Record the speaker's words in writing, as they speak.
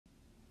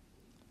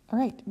All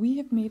right, we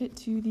have made it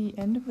to the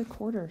end of the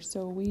quarter,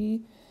 so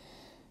we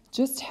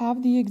just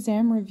have the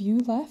exam review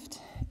left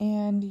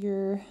and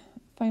your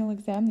final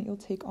exam that you'll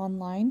take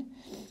online.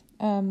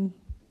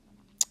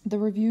 The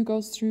review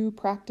goes through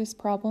practice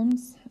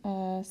problems,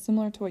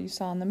 similar to what you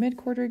saw in the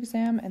mid-quarter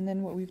exam and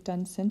then what we've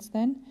done since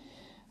then.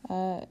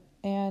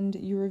 And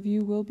your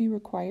review will be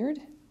required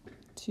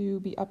to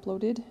be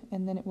uploaded,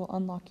 and then it will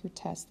unlock your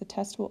test. The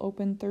test will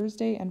open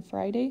Thursday and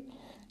Friday,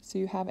 so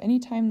you have any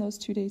time those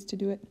 2 days to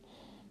do it.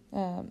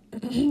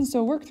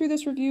 So work through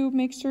this review,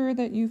 make sure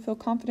that you feel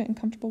confident and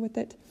comfortable with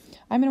it.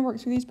 I'm going to work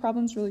through these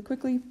problems really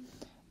quickly,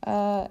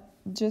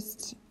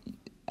 just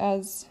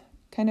as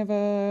kind of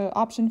a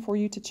option for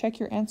you to check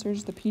your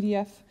answers. The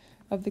PDF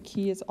of the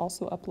key is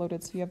also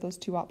uploaded, so you have those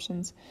two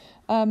options.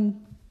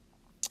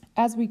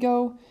 As we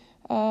go,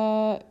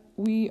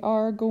 we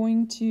are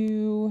going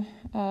to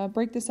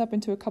break this up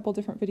into a couple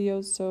different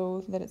videos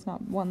so that it's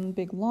not one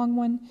big long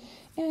one,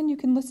 and you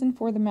can listen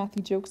for the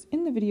mathy jokes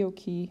in the video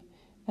key,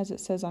 as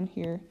it says on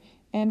here,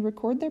 and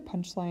record their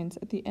punchlines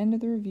at the end of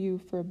the review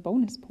for a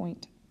bonus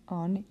point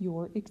on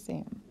your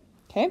exam.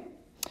 Okay?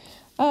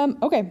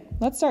 Okay,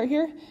 let's start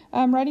here.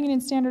 Writing it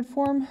in standard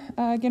form.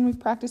 Again, we've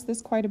practiced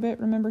this quite a bit.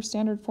 Remember,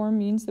 standard form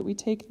means that we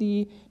take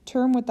the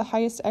term with the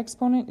highest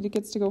exponent, and it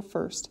gets to go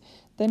first.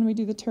 Then we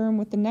do the term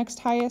with the next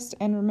highest,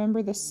 and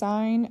remember the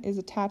sign is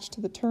attached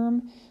to the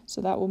term,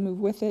 so that will move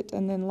with it.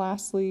 And then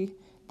lastly,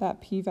 that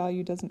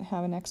p-value doesn't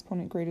have an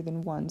exponent greater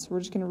than 1. So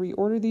we're just going to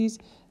reorder these.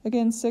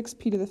 Again,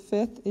 6p to the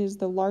 5th is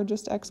the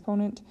largest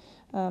exponent,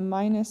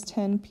 minus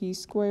 10p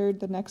squared,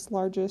 the next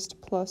largest,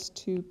 plus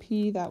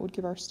 2p. That would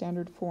give our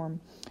standard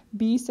form.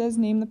 B says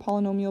name the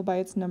polynomial by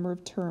its number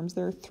of terms.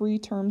 There are 3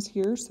 terms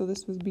here, so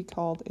this would be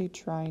called a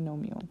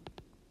trinomial.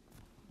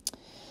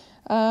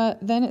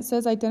 Then it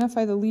says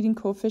identify the leading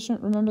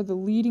coefficient. Remember, the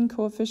leading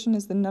coefficient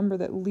is the number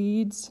that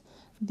leads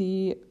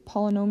the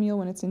polynomial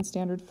when it's in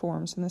standard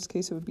form. So in this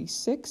case, it would be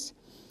 6.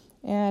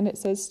 And it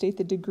says state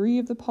the degree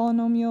of the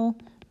polynomial,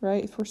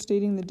 right? If we're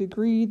stating the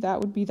degree, that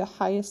would be the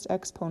highest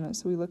exponent.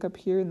 So we look up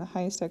here, and the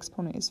highest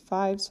exponent is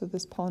 5. So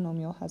this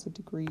polynomial has a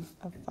degree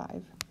of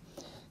 5.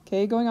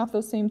 Okay, going off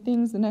those same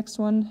things, the next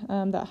one,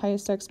 that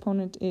highest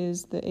exponent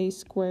is the a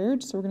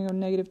squared. So we're going to go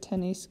negative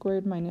 10a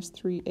squared minus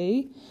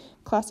 3a.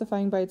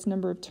 Classifying by its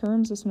number of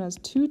terms, this one has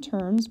 2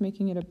 terms,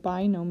 making it a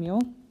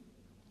binomial.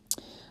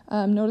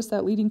 Notice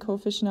that leading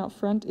coefficient out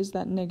front is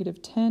that negative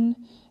 10,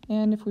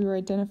 and if we were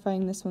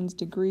identifying this one's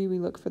degree, we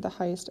look for the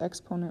highest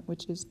exponent,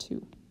 which is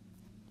 2.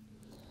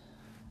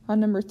 On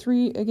number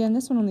 3, again,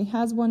 this one only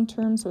has 1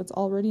 term, so it's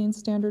already in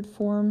standard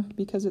form.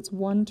 Because it's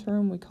 1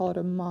 term, we call it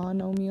a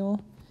monomial.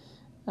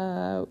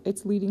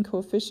 Its leading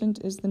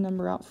coefficient is the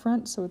number out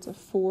front, so it's a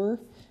 4.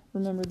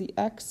 Remember, the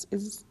x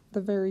is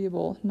the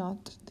variable,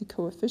 not the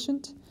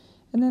coefficient.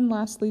 And then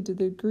lastly, the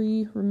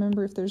degree.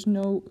 Remember, if there's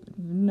no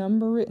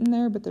number written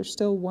there, but there's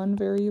still 1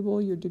 variable,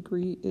 your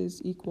degree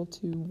is equal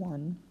to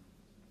 1.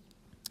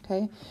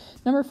 Okay.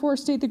 Number 4,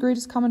 state the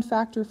greatest common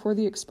factor for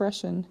the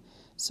expression.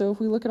 So if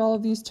we look at all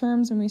of these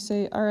terms and we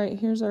say, all right,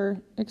 here's our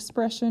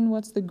expression.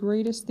 What's the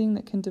greatest thing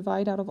that can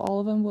divide out of all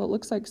of them? Well, it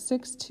looks like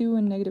 6, 2,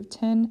 and negative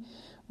 10.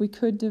 We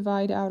could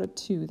divide out a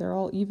 2. They're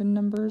all even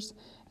numbers,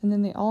 and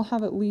then they all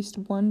have at least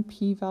 1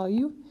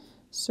 p-value.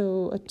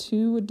 So a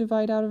 2 would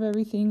divide out of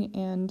everything,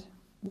 and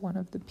one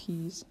of the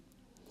p's.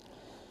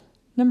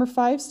 Number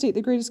 5, state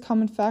the greatest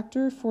common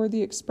factor for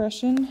the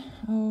expression.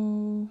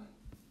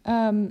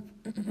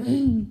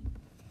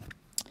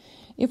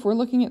 If we're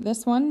looking at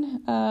this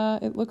one,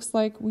 it looks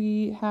like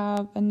we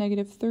have a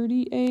negative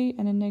 30a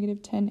and a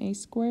negative 10a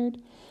squared.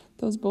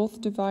 Those both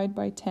divide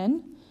by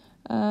 10.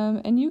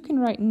 And you can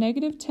write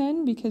negative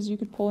 10 because you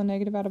could pull a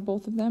negative out of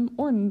both of them,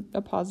 or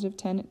a positive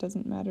 10. It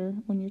doesn't matter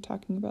when you're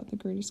talking about the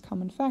greatest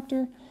common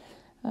factor.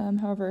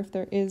 However, if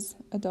there is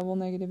a double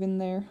negative in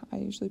there, I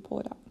usually pull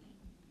it out.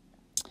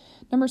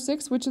 Number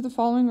 6, which of the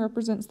following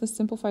represents the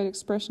simplified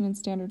expression in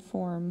standard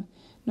form?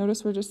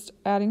 Notice we're just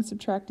adding,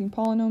 subtracting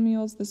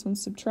polynomials. This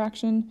one's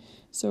subtraction,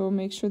 so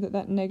make sure that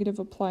that negative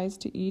applies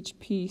to each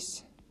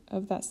piece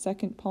of that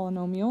second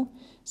polynomial.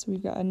 So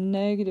we've got a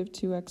negative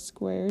 2x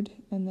squared,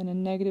 and then a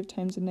negative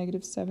times a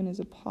negative 7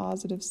 is a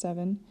positive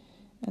 7,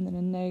 and then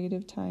a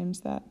negative times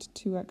that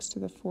 2x to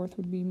the 4th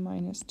would be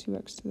minus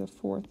 2x to the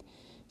 4th.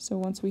 So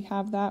once we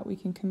have that, we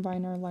can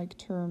combine our like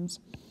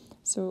terms.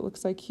 So it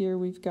looks like here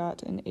we've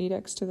got an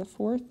 8x to the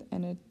 4th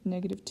and a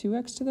negative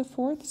 2x to the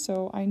 4th.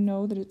 So I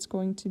know that it's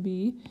going to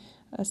be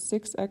a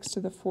 6x to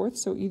the 4th.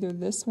 So either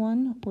this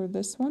one or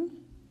this one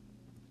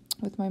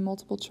with my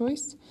multiple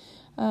choice.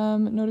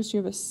 Notice you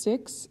have a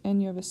 6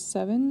 and you have a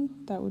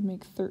 7. That would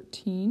make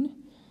 13.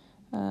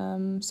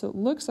 So it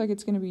looks like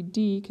it's going to be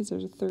D because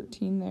there's a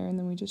 13 there. And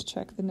then we just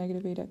check the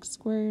negative 8x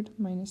squared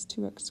minus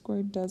 2x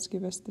squared does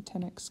give us the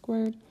 10x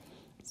squared.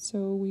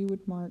 So we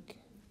would mark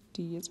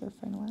D as our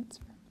final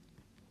answer.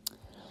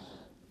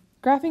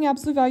 Graphing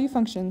absolute value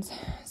functions.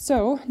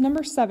 So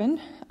number 7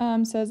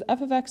 says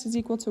f of x is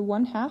equal to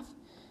 1/2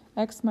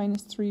 x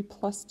minus 3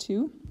 plus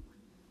 2.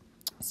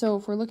 So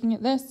if we're looking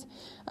at this,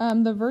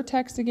 the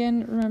vertex,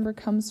 again, remember,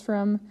 comes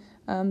from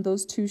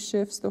those two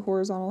shifts, the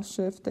horizontal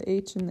shift, the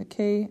H and the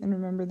K, and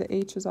remember the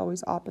H is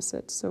always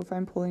opposite. So if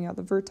I'm pulling out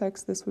the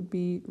vertex, this would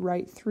be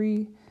right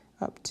 3,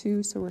 up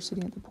 2, so we're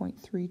sitting at the point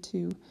 3,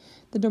 2.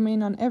 The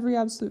domain on every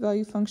absolute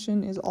value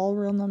function is all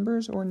real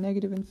numbers or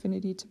negative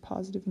infinity to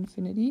positive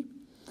infinity.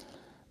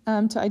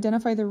 To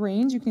identify the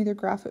range, you can either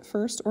graph it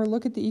first or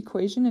look at the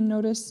equation and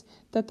notice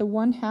that the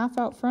 1/2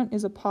 out front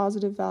is a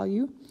positive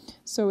value.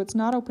 So it's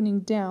not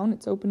opening down,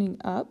 it's opening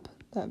up,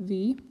 that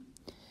V.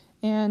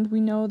 And we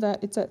know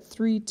that it's at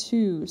 3,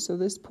 2. So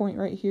this point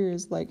right here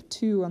is like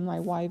 2 on my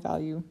Y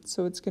value.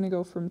 So it's going to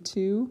go from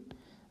 2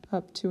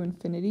 up to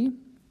infinity.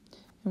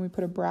 And we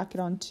put a bracket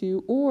on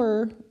 2.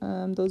 Or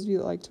those of you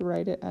that like to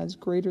write it as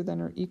greater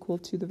than or equal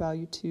to the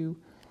value 2,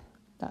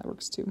 that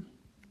works too.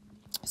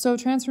 So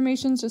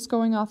transformations, just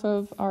going off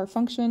of our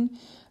function,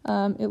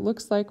 it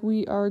looks like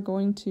we are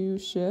going to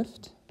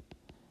shift.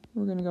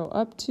 We're going to go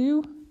up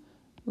 2.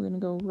 We're going to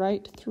go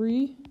right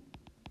 3.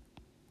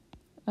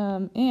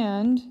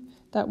 And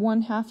that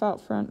 1/2 out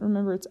front,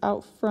 remember it's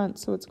out front,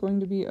 so it's going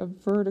to be a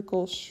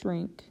vertical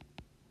shrink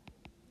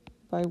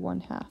by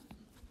 1/2.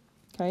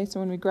 Okay, so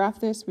when we graph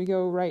this, we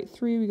go right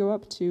 3, we go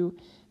up 2,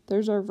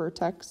 there's our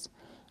vertex,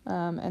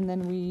 and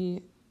then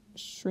we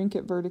shrink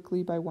it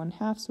vertically by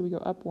 1/2, so we go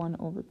up 1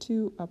 over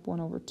 2, up 1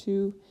 over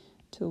 2,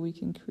 till we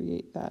can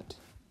create that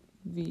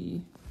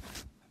V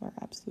of our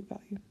absolute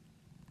value.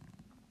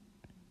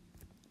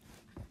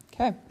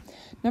 Okay,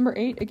 number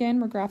 8, again,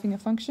 we're graphing a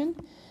function.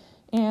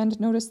 And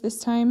notice this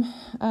time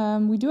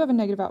we do have a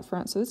negative out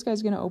front, so this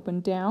guy's going to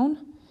open down.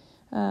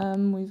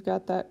 We've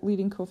got that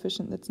leading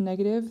coefficient that's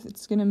negative.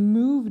 It's going to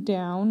move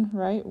down,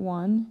 right,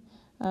 1.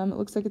 It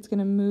looks like it's going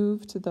to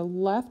move to the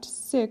left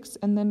 6,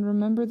 and then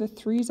remember the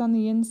 3's on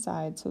the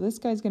inside. So this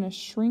guy's going to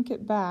shrink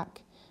it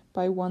back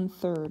by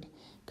 1/3.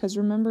 Because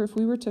remember, if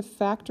we were to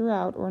factor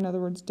out, or in other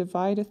words,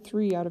 divide a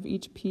 3 out of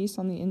each piece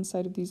on the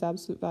inside of these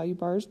absolute value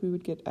bars, we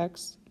would get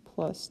x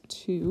plus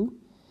 2.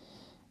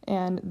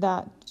 And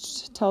that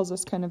tells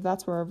us kind of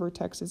that's where our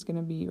vertex is going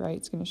to be, right?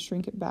 It's going to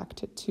shrink it back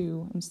to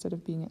 2 instead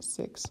of being at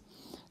 6.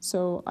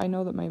 So I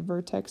know that my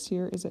vertex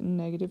here is at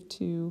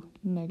 -2,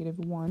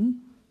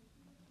 -1.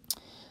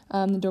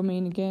 The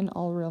domain, again,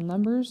 all real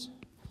numbers.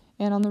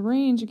 And on the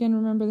range, again,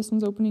 remember this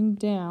one's opening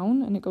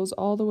down, and it goes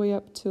all the way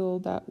up till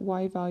that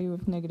y value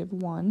of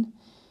 -1.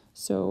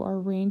 So our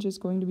range is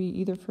going to be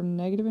either from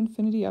negative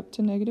infinity up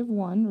to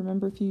 -1.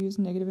 Remember, if you use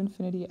negative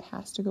infinity, it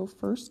has to go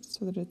first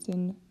so that it's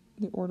in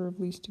the order of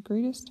least to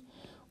greatest,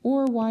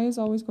 or y is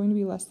always going to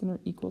be less than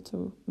or equal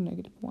to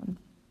 -1.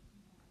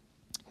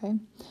 Okay,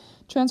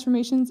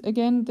 transformations,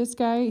 again, this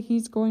guy,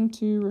 he's going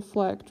to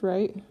reflect,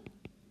 right,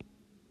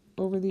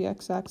 over the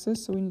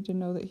x-axis, so we need to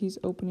know that he's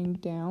opening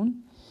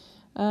down.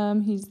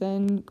 He's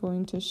then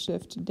going to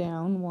shift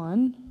down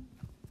 1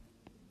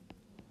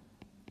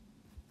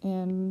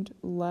 and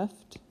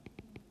left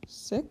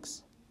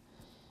 6.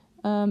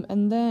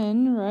 And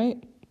then,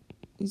 right,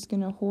 he's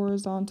going to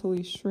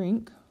horizontally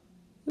shrink,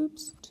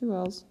 oops, 2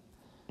 L's,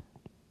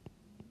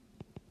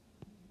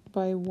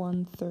 by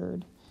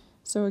 1/3.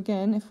 So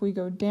again, if we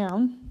go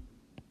down,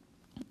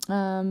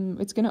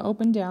 it's going to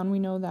open down, we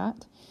know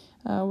that.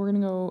 We're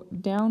going to go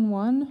down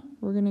 1,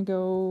 we're going to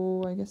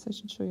go, I guess I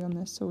should show you on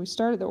this. So we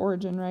start at the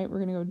origin, right? We're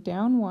going to go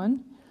down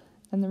 1,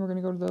 and then we're going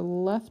to go to the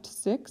left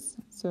 6.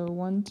 So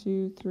 1,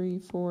 2, 3,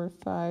 4,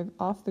 5,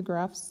 off the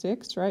graph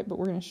 6, right? But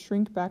we're going to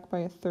shrink back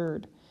by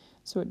 1/3.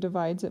 So it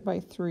divides it by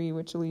 3,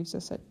 which leaves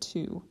us at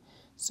 2.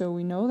 So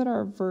we know that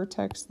our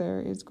vertex there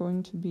is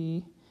going to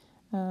be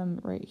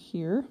right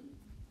here.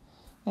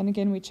 And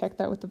again, we check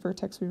that with the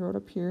vertex we wrote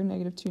up here,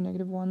 -2,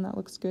 -1, that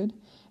looks good.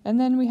 And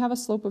then we have a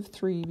slope of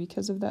 3.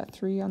 Because of that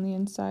 3 on the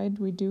inside,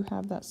 we do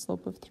have that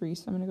slope of 3.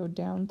 So I'm going to go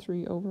down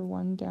 3 over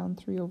 1, down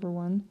 3 over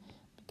 1,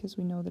 because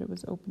we know that it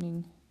was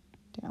opening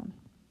down.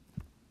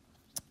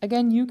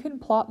 Again, you can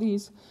plot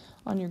these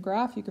on your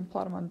graph. You can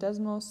plot them on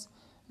Desmos.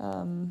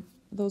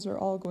 Those are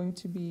all going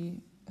to be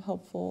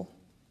helpful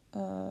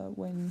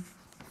when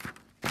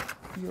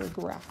you're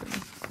graphing.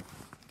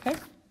 Okay?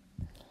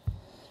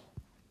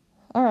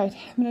 All right,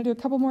 I'm going to do a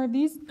couple more of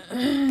these,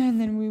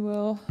 and then we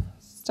will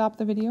stop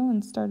the video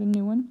and start a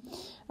new one.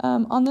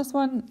 On this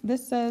one,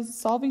 this says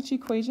solve each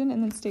equation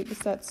and then state the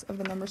sets of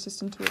the number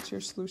system to which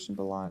your solution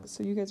belongs.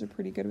 So you guys are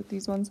pretty good with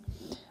these ones.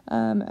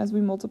 As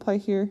we multiply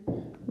here,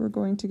 we're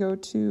going to go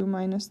to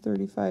minus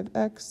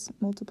 35x,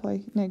 multiply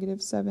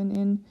 -7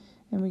 in,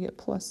 and we get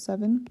plus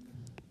 7.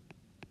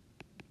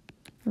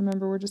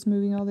 Remember, we're just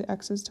moving all the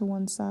x's to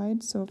one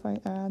side, so if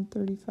I add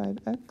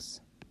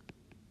 35x,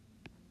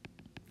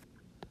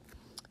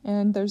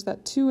 and there's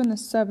that 2 and the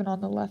 7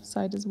 on the left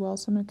side as well,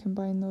 so I'm going to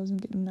combine those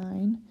and get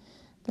 9.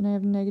 Then I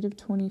have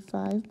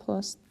 -25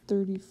 plus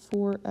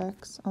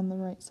 34x on the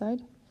right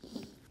side.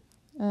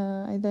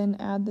 I then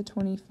add the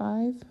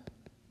 25,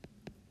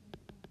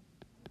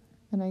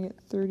 and I get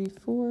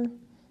 34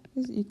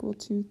 is equal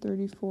to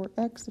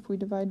 34x. If we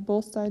divide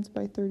both sides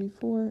by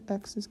 34,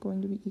 x is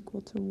going to be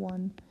equal to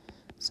 1.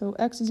 So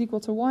x is equal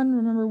to 1.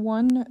 Remember,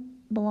 1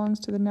 belongs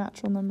to the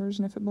natural numbers,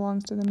 and if it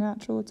belongs to the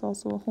natural, it's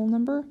also a whole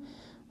number.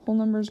 Whole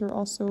numbers are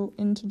also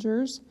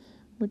integers.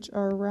 which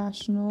are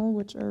rational,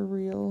 which are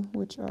real,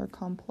 which are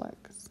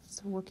complex.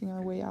 So working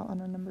our way out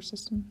on our number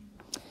system.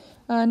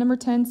 Number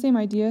 10, same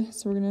idea.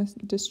 So we're going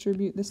to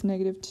distribute this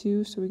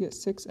 -2. So we get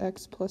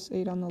 6x plus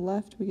 8 on the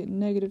left. We get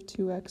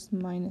 -2x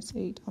minus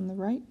 8 on the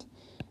right.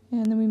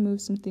 And then we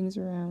move some things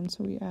around.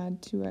 So we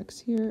add 2x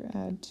here,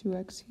 add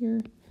 2x here.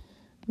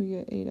 We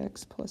get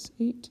 8x plus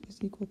 8 is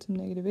equal to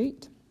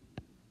 -8.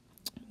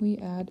 We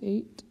add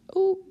 8.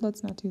 Oh,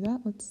 let's not do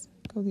that. Let's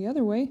go the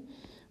other way.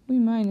 We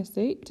minus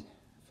 8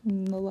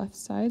 from the left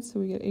side. So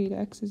we get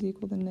 8x is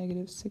equal to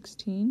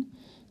 -16.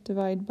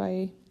 Divide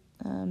by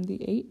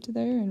the 8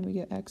 there, and we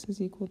get x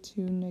is equal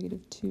to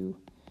 -2.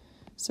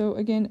 So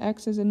again,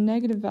 x is a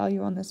negative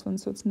value on this one,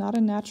 so it's not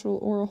a natural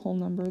or a whole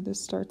number. This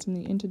starts in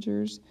the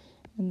integers,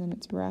 and then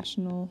it's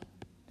rational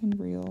and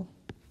real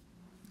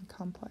and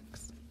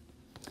complex.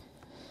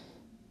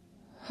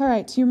 All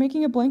right, so you're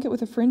making a blanket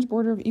with a fringe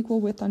border of equal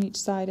width on each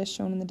side as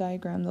shown in the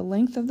diagram. The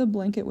length of the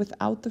blanket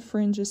without the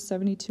fringe is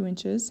 72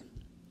 inches.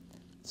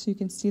 So you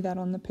can see that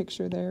on the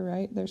picture there,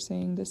 right? They're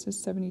saying this is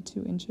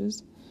 72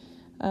 inches.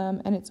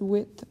 And its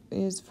width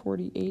is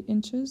 48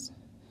 inches.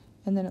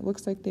 And then it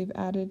looks like they've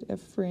added a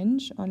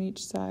fringe on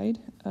each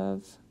side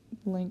of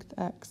length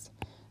x.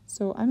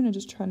 So I'm going to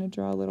just try to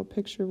draw a little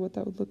picture of what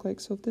that would look like.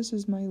 So if this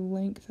is my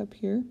length up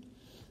here,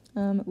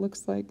 it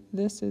looks like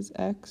this is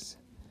x,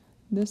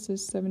 this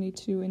is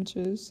 72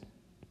 inches,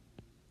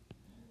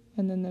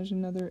 and then there's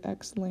another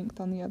x length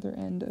on the other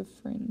end of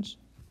fringe.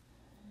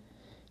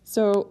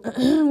 So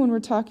when we're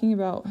talking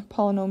about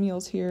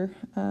polynomials here,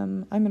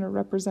 I'm going to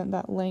represent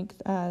that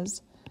length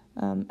as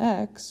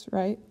x,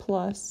 right,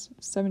 plus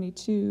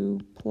 72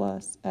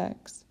 plus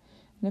x.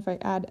 And if I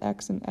add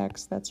x and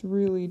x, that's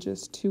really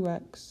just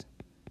 2x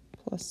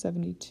plus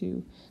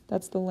 72.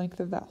 That's the length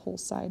of that whole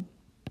side.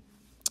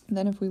 And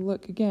then if we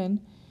look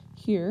again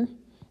here,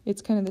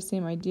 it's kind of the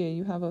same idea.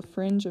 You have a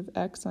fringe of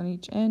x on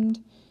each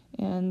end,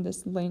 and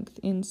this length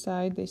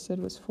inside they said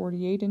was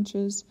 48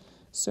 inches.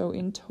 So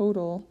in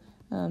total,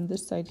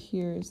 this side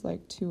here is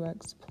like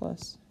 2x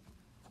plus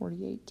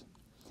 48.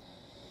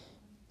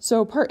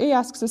 So part A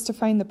asks us to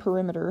find the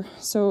perimeter.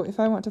 So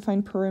if I want to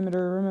find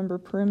perimeter, remember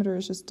perimeter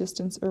is just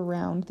distance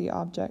around the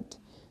object.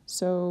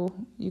 So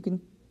you can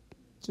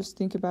just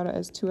think about it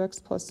as 2x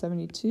plus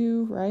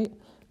 72, right?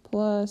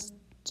 Plus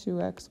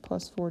 2x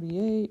plus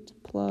 48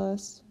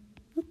 plus,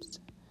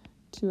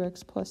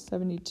 2x plus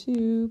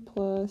 72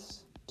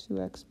 plus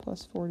 2x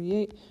plus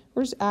 48.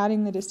 We're just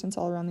adding the distance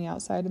all around the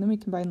outside, and then we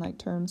combine like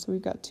terms. So we've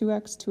got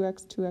 2x,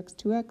 2x, 2x,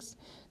 2x.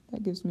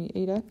 That gives me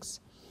 8x.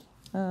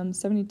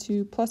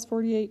 72 plus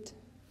 48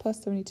 plus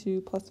 72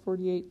 plus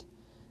 48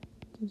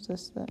 gives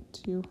us that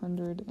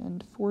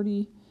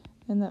 240,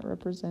 and that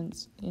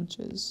represents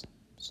inches.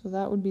 So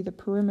that would be the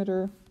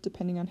perimeter,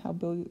 depending on how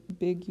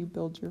big you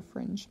build your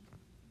fringe.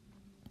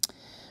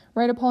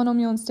 Write a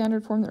polynomial in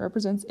standard form that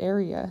represents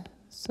area.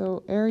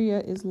 So area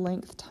is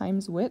length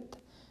times width.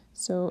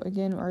 So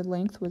again, our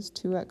length was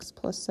 2x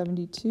plus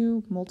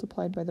 72,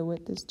 multiplied by the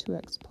width is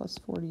 2x plus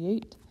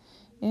 48.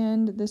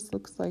 And this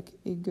looks like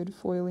a good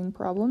foiling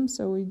problem,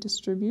 so we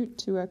distribute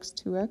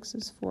 2x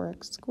is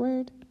 4x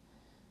squared.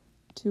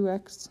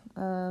 2x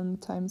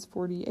times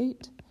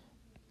 48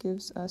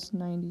 gives us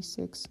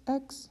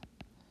 96x.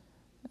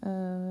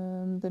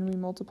 Then we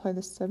multiply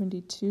the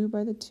 72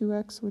 by the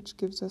 2x, which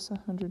gives us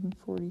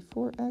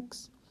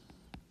 144x,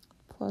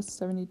 plus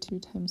 72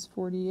 times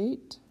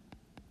 48,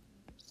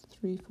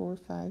 3, 4,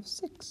 5,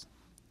 6.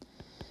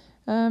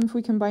 If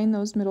we combine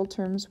those middle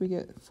terms, we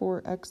get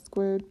 4x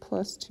squared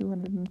plus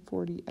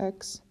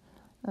 240x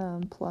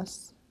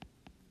plus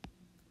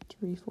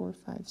 3, 4,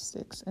 5,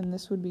 6. And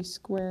this would be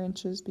square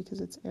inches because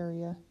it's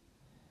area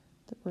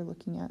that we're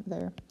looking at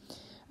there.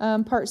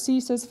 Part C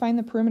says find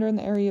the perimeter and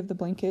the area of the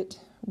blanket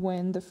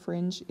when the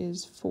fringe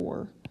is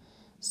 4.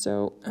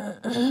 So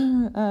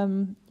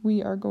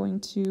we are going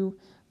to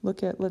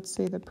look at, let's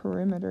say, the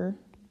perimeter.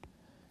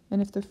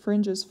 And if the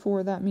fringe is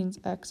 4, that means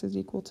x is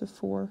equal to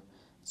 4.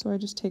 So I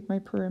just take my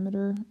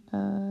perimeter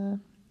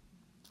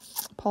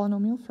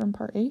polynomial from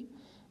part A,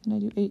 and I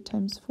do 8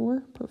 times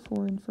 4, put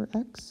 4 in for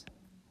x.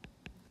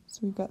 So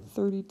we've got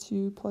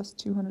 32 plus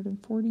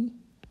 240,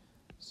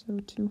 so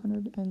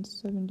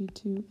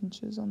 272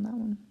 inches on that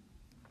one.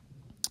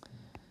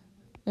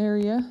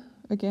 Area,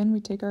 again,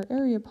 we take our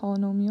area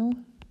polynomial,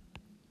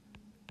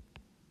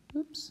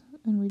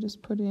 and we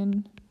just put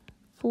in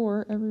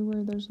 4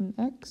 everywhere there's an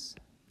x.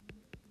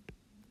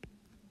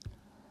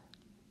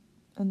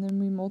 And then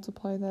we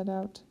multiply that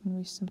out and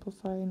we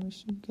simplify, and we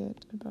should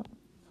get about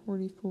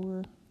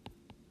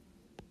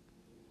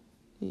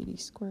 4480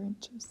 square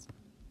inches.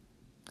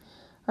 All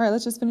right,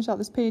 let's just finish out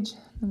this page,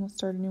 then we'll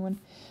start a new one.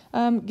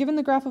 Given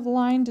the graph of a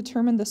line,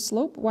 determine the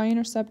slope,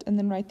 y-intercept, and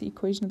then write the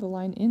equation of the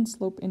line in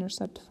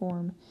slope-intercept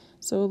form.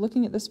 So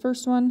looking at this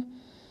first one,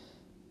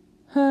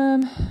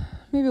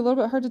 maybe a little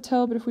bit hard to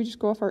tell, but if we just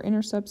go off our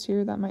intercepts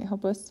here, that might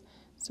help us.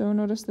 So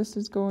notice this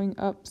is going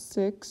up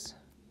 6.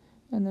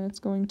 And then it's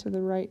going to the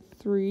right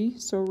 3.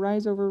 So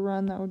rise over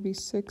run, that would be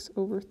 6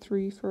 over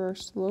 3 for our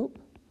slope.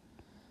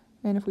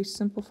 And if we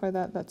simplify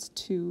that, that's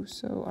 2.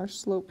 So our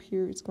slope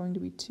here is going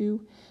to be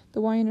 2. The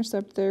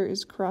y-intercept there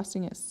is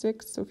crossing at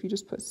 6. So if you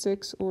just put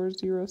 6 or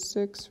 0,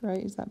 6,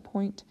 right, is that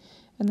point.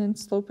 And then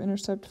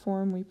slope-intercept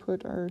form, we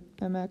put our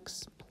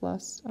mx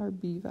plus our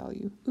b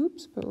value.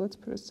 Oops, but let's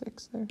put a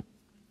 6 there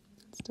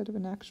instead of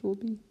an actual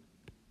b.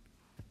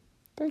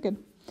 Very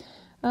good.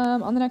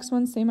 On the next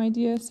one, same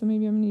idea. So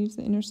maybe I'm going to use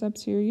the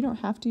intercepts here. You don't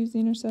have to use the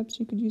intercepts.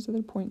 You could use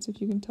other points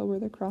if you can tell where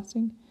they're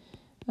crossing.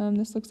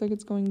 This looks like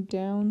it's going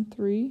down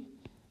 3,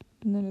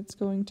 and then it's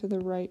going to the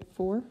right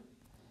 4,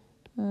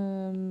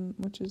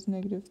 which is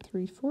negative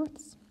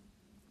 3/4.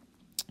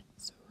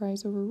 So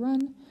rise over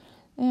run,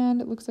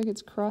 and it looks like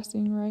it's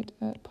crossing right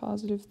at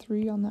positive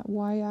 3 on that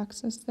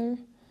y-axis there.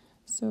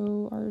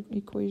 So our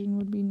equation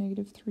would be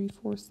negative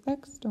 3/4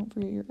 x, don't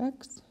forget your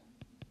x,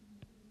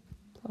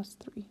 plus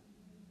 3.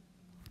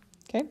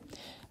 Okay,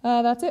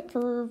 that's it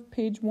for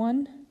page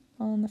 1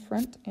 on the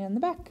front and the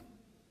back.